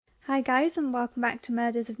Hi guys, and welcome back to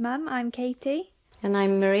Murders of Mum. I'm Katie. And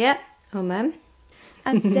I'm Maria, or Mum.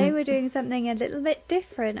 And today we're doing something a little bit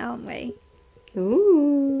different, aren't we?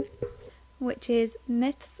 Ooh. Which is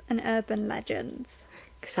myths and urban legends.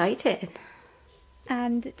 Excited.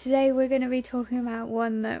 And today we're going to be talking about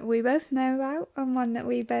one that we both know about and one that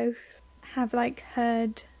we both have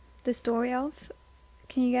heard the story of.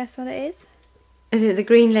 Can you guess what it is? Is it the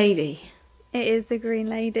Green Lady? It is the Green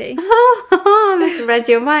Lady. I must have read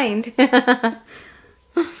your mind.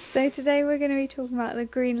 So today we're going to be talking about the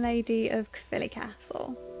Green Lady of Caerphilly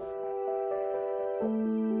Castle.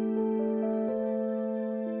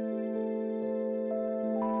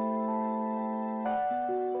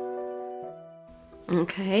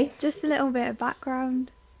 Okay. Just a little bit of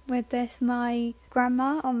background with this. My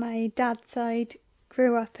grandma on my dad's side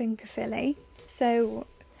grew up in Caerphilly. So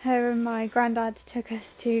her and my granddad took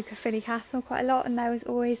us to Caerphilly Castle quite a lot, and there was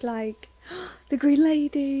always the Green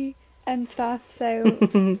Lady and stuff. So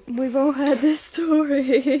we've all heard this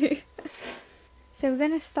story. So we're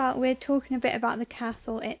going to start with talking a bit about the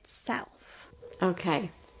castle itself. Okay.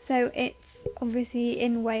 So it's obviously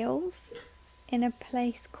in Wales, in a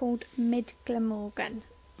place called Mid Glamorgan.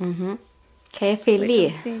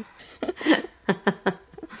 Caerphilly.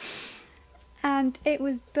 And it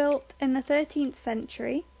was built in the 13th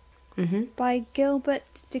century by Gilbert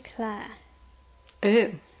de Clare, Oh.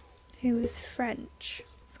 who was French.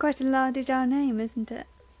 It's quite a la-di-da name, isn't it?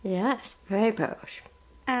 Yes, very posh.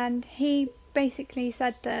 And he basically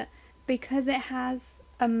said that because it has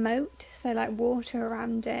a moat, so water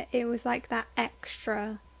around it, it was that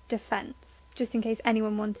extra defence, just in case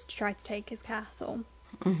anyone wanted to try to take his castle.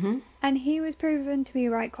 And he was proven to be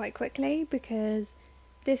right quite quickly, because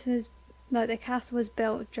this was the castle was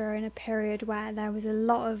built during a period where there was a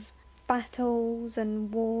lot of battles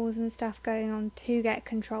and wars and stuff going on to get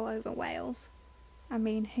control over Wales. I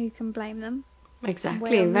mean, who can blame them? Exactly,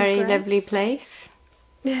 Wales a very is great. lovely place.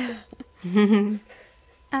 And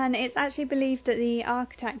it's actually believed that the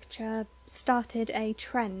architecture started a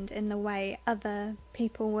trend in the way other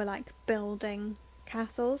people were building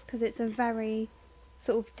castles, because it's a very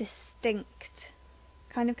sort of distinct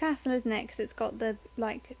kind of castle, isn't it? Because it's got the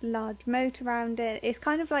large moat around it. It's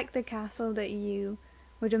kind of like the castle that you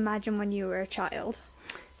would imagine when you were a child.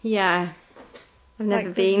 Yeah, I've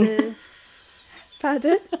never been.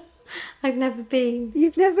 Pardon? I've never been.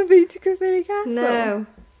 You've never been to Caerphilly Castle? No.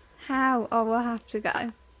 How? Oh, we'll have to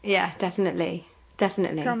go. Yeah, definitely.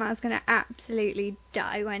 Grandma's going to absolutely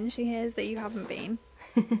die when she hears that you haven't been.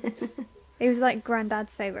 It was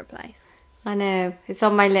Granddad's favourite place. I know, it's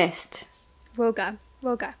on my list. We'll go.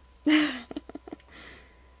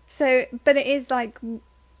 So, but it is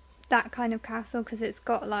that kind of castle, because it's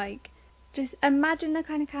got just imagine the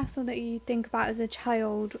kind of castle that you think about as a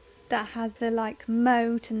child, that has the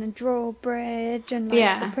moat and the drawbridge and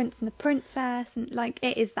the prince and the princess, and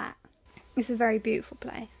it is that. It's a very beautiful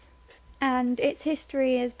place. And its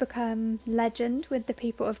history has become legend with the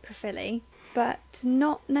people of Caerphilly, but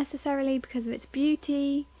not necessarily because of its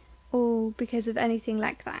beauty or because of anything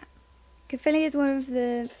like that. Caerphilly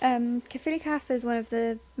Castle is one of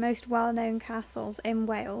the most well-known castles in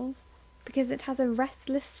Wales because it has a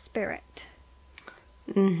restless spirit.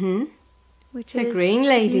 Which is, the Green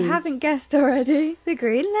Lady. If you haven't guessed already, the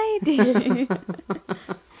Green Lady.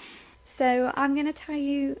 So I'm going to tell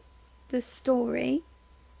you the story.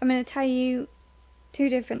 I'm going to tell you two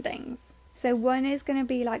different things. So one is going to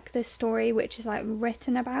be the story, which is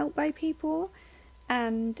written about by people,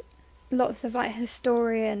 and lots of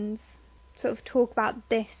historians sort of talk about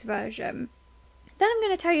this version. Then I'm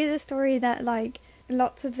going to tell you the story that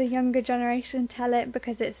lots of the younger generation tell it,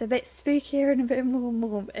 because it's a bit spookier and a bit more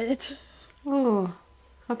morbid. Oh,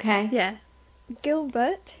 okay. Yeah.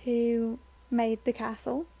 Gilbert, who made the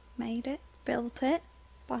castle, built it,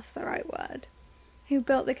 that's the right word, who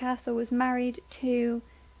built the castle, was married to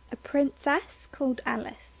a princess called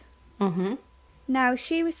Alice. Now,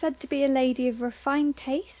 she was said to be a lady of refined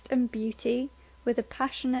taste and beauty with a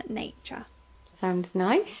passionate nature. Sounds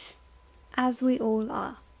nice. As we all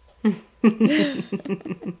are.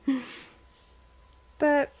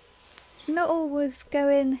 But not all was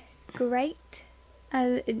going great,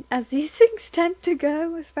 as these things tend to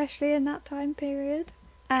go, especially in that time period.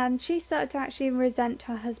 And she started to actually resent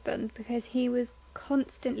her husband because he was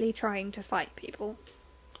constantly trying to fight people.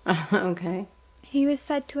 Okay. He was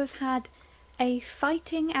said to have had a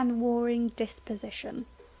fighting and warring disposition,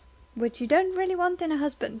 which you don't really want in a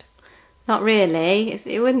husband. Not really.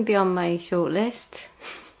 It wouldn't be on my shortlist.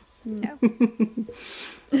 No.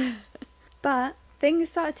 But things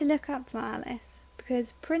started to look up for Alice,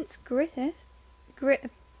 because Prince Griffith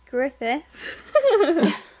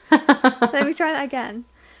Let me try that again.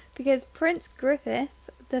 Because Prince Griffith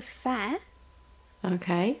the Fair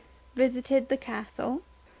Okay. visited the castle,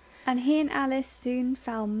 and he and Alice soon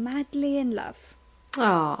fell madly in love.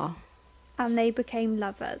 Aw. And they became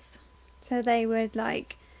lovers. So they would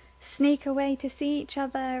like sneak away to see each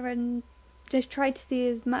other and just try to see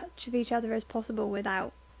as much of each other as possible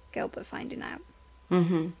without Gilbert finding out.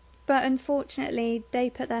 Mm-hmm. But unfortunately, they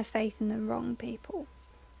put their faith in the wrong people.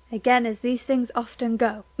 Again, as these things often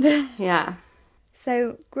go. Yeah.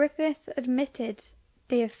 So Griffith admitted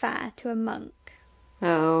the affair to a monk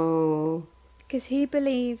Oh. because he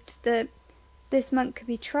believed that this monk could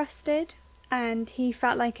be trusted, and he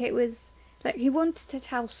felt like it was like he wanted to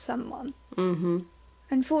tell someone. Mm-hmm.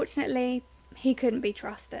 Unfortunately, he couldn't be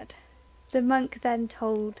trusted. The monk then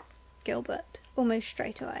told Gilbert almost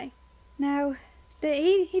straight away. Now,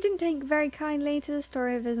 he didn't take very kindly to the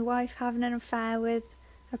story of his wife having an affair with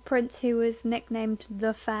a prince who was nicknamed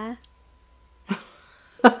the Fair.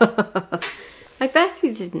 I bet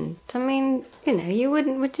he didn't. I mean, you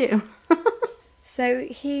wouldn't, would you? So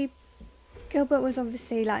Gilbert was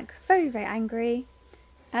obviously like very, very angry,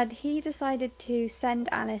 and he decided to send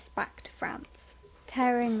Alice back to France,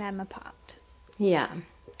 tearing them apart. Yeah.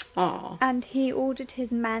 Aw. And he ordered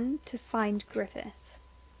his men to find Griffith.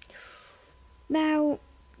 Now,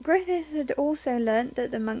 Griffith had also learnt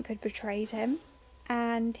that the monk had betrayed him,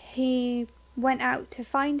 and he went out to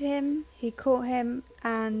find him, he caught him,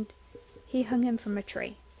 and he hung him from a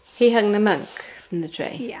tree. He hung the monk from the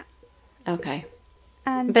tree? Yeah. Okay.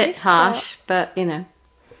 And A bit harsh, but,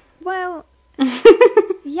 Well,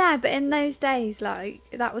 yeah, but in those days, like,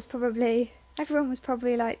 that was probably... Everyone was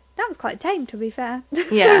probably like, that was quite tame, to be fair.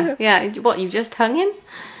 Yeah. What, you just hung him?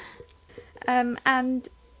 And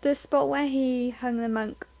the spot where he hung the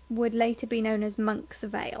monk would later be known as Monk's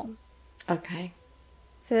Vale. Okay.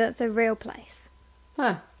 So that's a real place.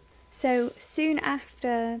 Oh. So soon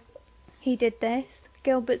after he did this,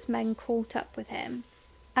 Gilbert's men caught up with him,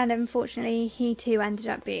 and unfortunately he too ended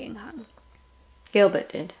up being hung. Gilbert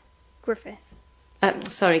did? Griffith.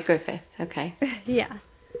 Sorry, Griffith. Okay. Yeah.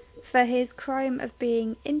 For his crime of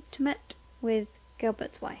being intimate with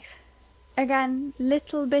Gilbert's wife. Again,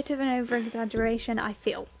 little bit of an over-exaggeration, I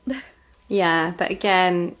feel. Yeah, but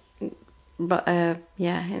again,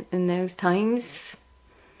 in those times,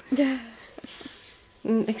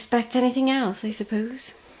 expect anything else, I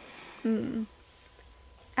suppose. And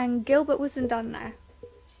Gilbert wasn't done there.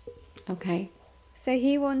 Okay. So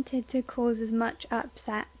he wanted to cause as much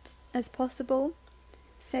upset as possible.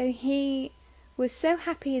 So he was so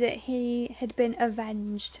happy that he had been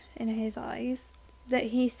avenged in his eyes that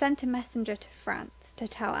he sent a messenger to France to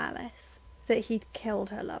tell Alice that he'd killed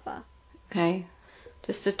her lover. Okay.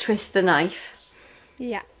 Just to twist the knife.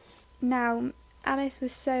 Yeah. Now, Alice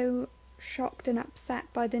was so shocked and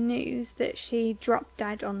upset by the news that she dropped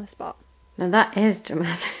dead on the spot. Now that is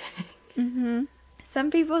dramatic.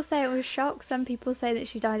 Some people say it was shock, some people say that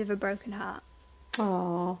she died of a broken heart.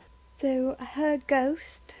 Aww. So her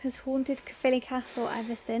ghost has haunted Caerphilly Castle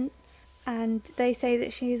ever since, and they say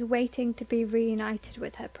that she is waiting to be reunited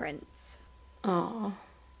with her prince. Aww.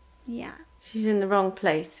 Yeah. She's in the wrong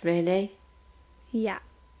place, really. Yeah.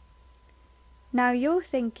 Now you're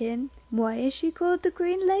thinking, why is she called the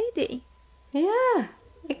Green Lady? Yeah,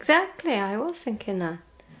 exactly. I was thinking that.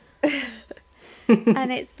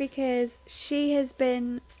 And it's because she has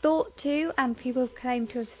been thought to, and people claim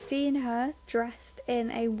to have seen her dressed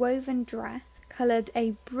in a woven dress coloured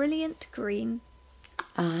a brilliant green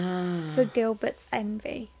for Gilbert's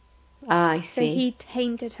envy. I see. So he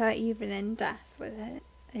tainted her even in death with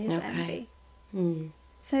his envy.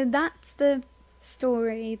 So that's the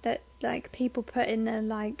story that like people put in the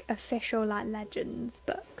like official like legends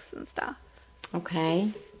books and stuff.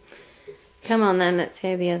 Okay. Come on then, let's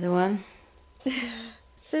hear the other one.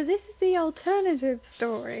 So this is the alternative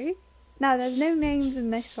story. Now there's no names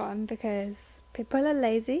in this one because people are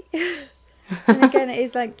lazy. And again, it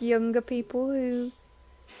is like younger people who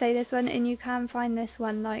say this one, and you can find this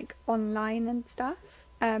one like online and stuff.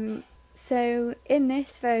 So in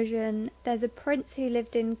this version, there's a prince who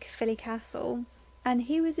lived in Caerphilly Castle, and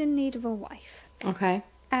he was in need of a wife. Okay.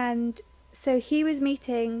 And so he was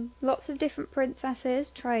meeting lots of different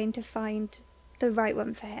princesses, trying to find the right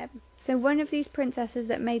one for him. So one of these princesses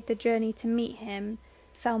that made the journey to meet him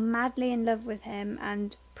fell madly in love with him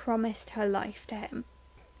and promised her life to him.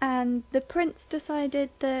 And the prince decided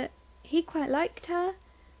that he quite liked her,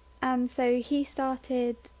 and so he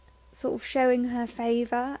started sort of showing her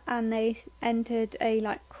favour, and they entered a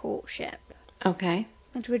like courtship. Okay.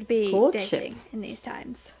 Which would be Courtship. dating in these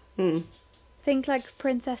times. Think like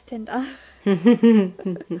Princess Tinder.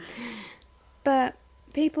 But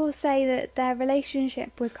people say that their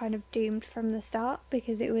relationship was kind of doomed from the start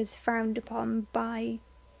because it was frowned upon by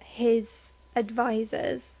his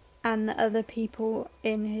advisors and the other people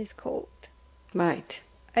in his court. Right.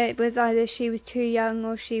 It was either she was too young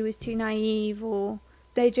or she was too naive, or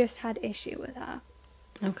they just had issue with her.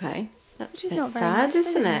 Okay. That's Which a is bit not very sad, nice.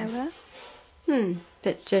 isn't They it? didn't know her.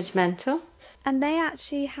 Bit judgmental. And they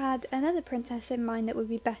actually had another princess in mind that would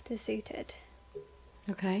be better suited.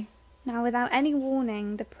 Okay. Now, without any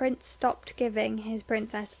warning, the prince stopped giving his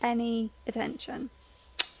princess any attention.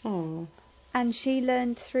 Oh. And she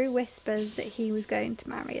learned through whispers that he was going to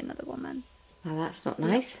marry another woman. Well, that's not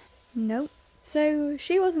nice. Nope. So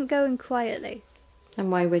she wasn't going quietly.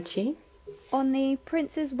 And why would she? On the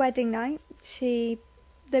prince's wedding night, the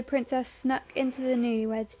princess snuck into the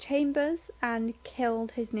newlyweds' chambers and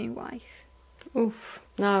killed his new wife. Oof.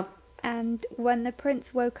 No. And when the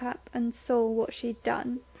prince woke up and saw what she'd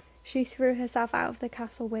done, she threw herself out of the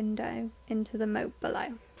castle window into the moat below.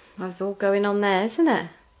 That's all going on there, isn't it?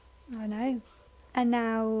 I know. And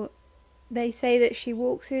now they say that she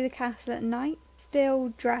walked through the castle at night,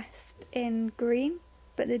 still dressed in green,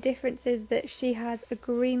 but the difference is that she has a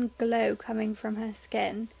green glow coming from her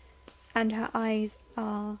skin, and her eyes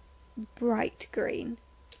are bright green.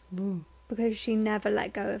 Ooh. Because she never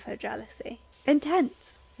let go of her jealousy. Intense.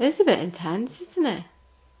 It's a bit intense, isn't it?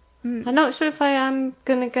 I'm not sure if I am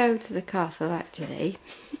going to go to the castle, actually.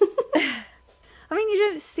 I mean, you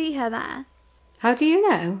don't see her there. How do you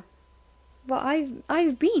know? Well,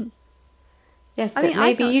 I've been. Yes, I but mean, I've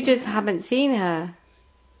maybe not you seen just her. haven't seen her.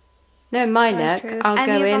 No, my Very luck. true. If I'll any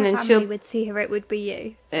go of in our and family she'll... would see her, it would be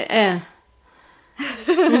you.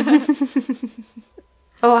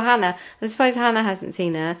 Oh, Hannah. I suppose Hannah hasn't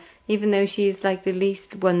seen her, even though she's like the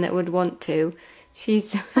least one that would want to.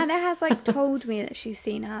 She's... Hannah has told me that she's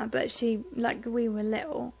seen her, but we were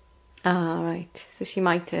little. Ah, right. So she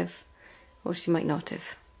might have, or she might not have.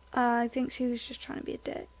 I think she was just trying to be a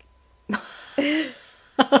dick.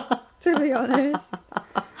 To be honest.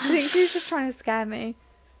 I think she was just trying to scare me.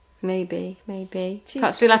 Maybe.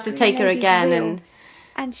 Perhaps we'll have to take her again real,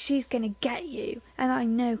 and she's going to get you. And I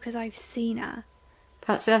know because I've seen her.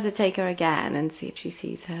 Perhaps we'll have to take her again and see if she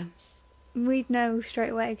sees her. We'd know straight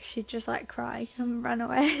away because she'd just cry and run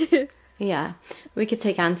away. Yeah, we could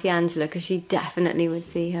take Auntie Angela because she definitely would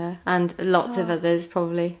see her, and lots of others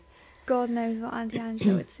probably. God knows what Auntie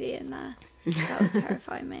Angela would see in there. That would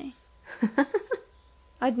terrify me.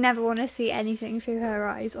 I'd never want to see anything through her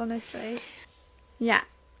eyes, honestly. Yeah.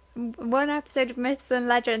 One episode of Myths and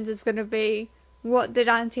Legends is going to be, what did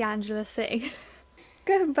Auntie Angela see?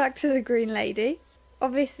 Going back to the Green Lady.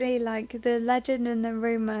 Obviously, the legend and the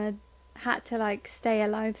rumour had to, stay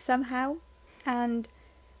alive somehow. And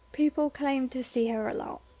people claim to see her a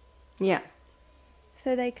lot. Yeah.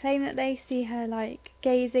 So they claim that they see her,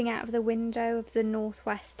 gazing out of the window of the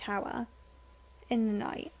northwest tower in the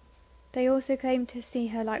night. They also claim to see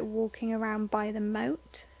her, walking around by the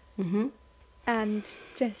moat. Mm-hmm. And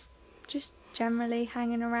just generally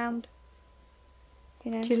hanging around.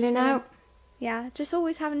 Chilling out? Yeah, just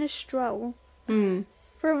always having a stroll. Mm.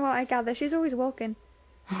 From what I gather, she's always walking.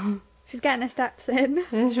 She's getting her steps in.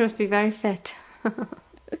 She must be very fit.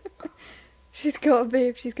 She's got to be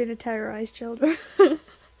if she's going to terrorise children.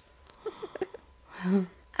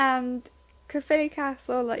 And Caerphilly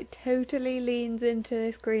Castle totally leans into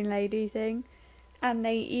this Green Lady thing, and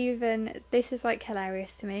this is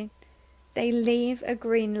hilarious to me, they leave a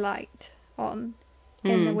green light on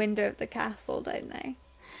in the window of the castle, don't they?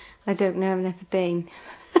 I don't know, I've never been.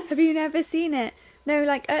 Have you never seen it? No,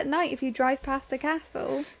 at night if you drive past the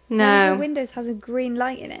castle, No. one of the windows has a green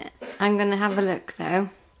light in it. I'm going to have a look though.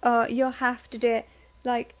 Oh, you'll have to do it.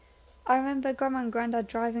 I remember Grandma and Grandad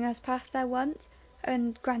driving us past there once,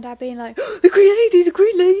 and Grandad being like, oh, the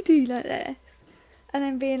Green Lady, like this. And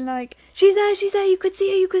then being like, she's there, you could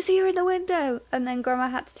see her in the window. And then Grandma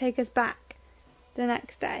had to take us back the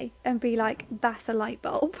next day and be like, that's a light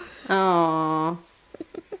bulb. Aww.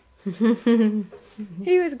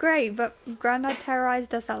 He was great, but Grandad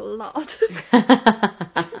terrorised us a lot.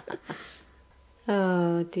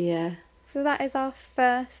 Oh dear. So that is our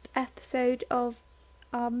first episode of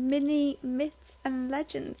our mini Myths and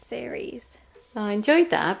Legends series. I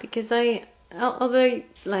enjoyed that because although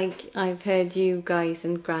I've heard you guys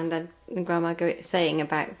and Grandad and Grandma saying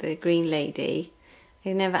about the Green Lady,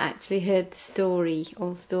 I've never actually heard the story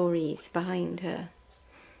or stories behind her.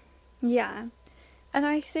 Yeah. And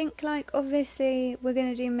I think, obviously we're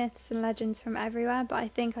going to do Myths and Legends from everywhere, but I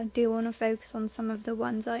think I do want to focus on some of the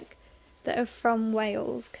ones, that are from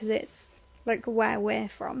Wales, because it's, where we're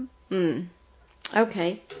from.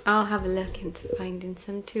 Okay, I'll have a look into finding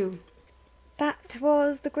some too. that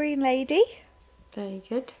was The Green Lady. Very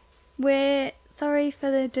good. We're sorry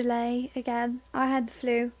for the delay again. I had the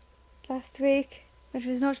flu last week, which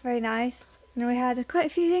was not very nice. And we had quite a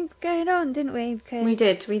few things going on, didn't we? Because We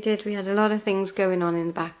did. We had a lot of things going on in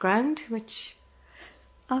the background, which...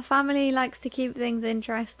 our family likes to keep things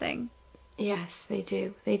interesting. Yes, they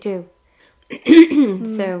do. They do.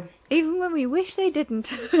 So... even when we wish they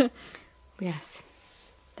didn't. yes,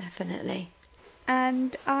 definitely.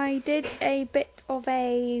 And I did a bit of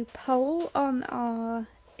a poll on our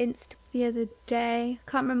Insta the other day.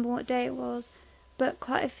 Can't remember what day it was, but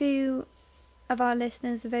quite a few of our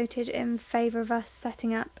listeners voted in favour of us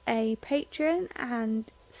setting up a Patreon and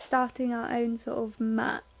starting our own sort of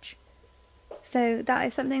merch. So that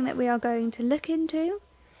is something that we are going to look into,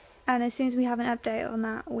 and as soon as we have an update on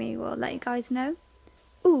that, we will let you guys know.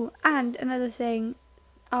 Ooh, and another thing,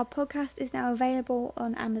 our podcast is now available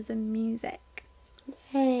on Amazon Music.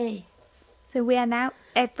 Hey. So we are now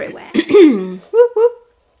everywhere. Whoop, whoop.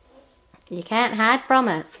 You can't hide from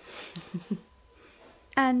us.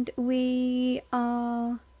 And we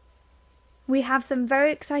have some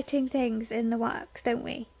very exciting things in the works, don't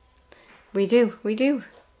we? We do. We do.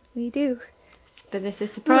 But it's a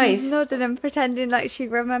surprise. Nodding and pretending like she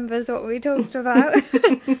remembers what we talked about.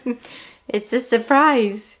 It's a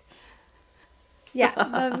surprise.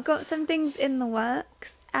 Yeah, we've got some things in the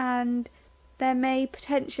works, and there may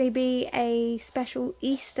potentially be a special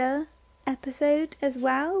Easter episode as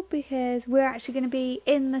well, because we're actually going to be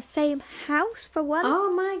in the same house for once.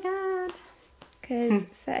 Oh my god. Because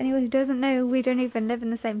for anyone who doesn't know, we don't even live in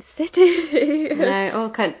the same city. No, or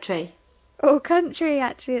country. Or country,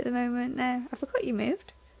 actually, at the moment. No, I forgot you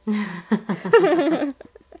moved.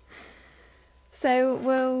 So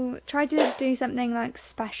we'll try to do something like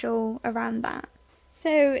special around that.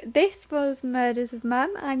 So this was Murders with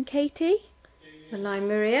Mum. I'm Katie. And I'm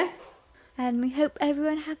Maria. And we hope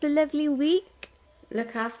everyone has a lovely week.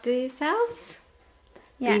 Look after yourselves.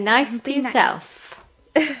 Yeah, be nice to yourself.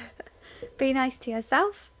 Be nice to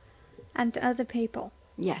yourself and to other people.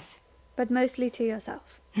 Yes. But mostly to yourself.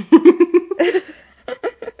 That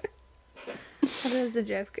was a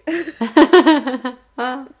joke.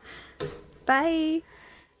 Bye.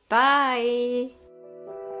 Bye.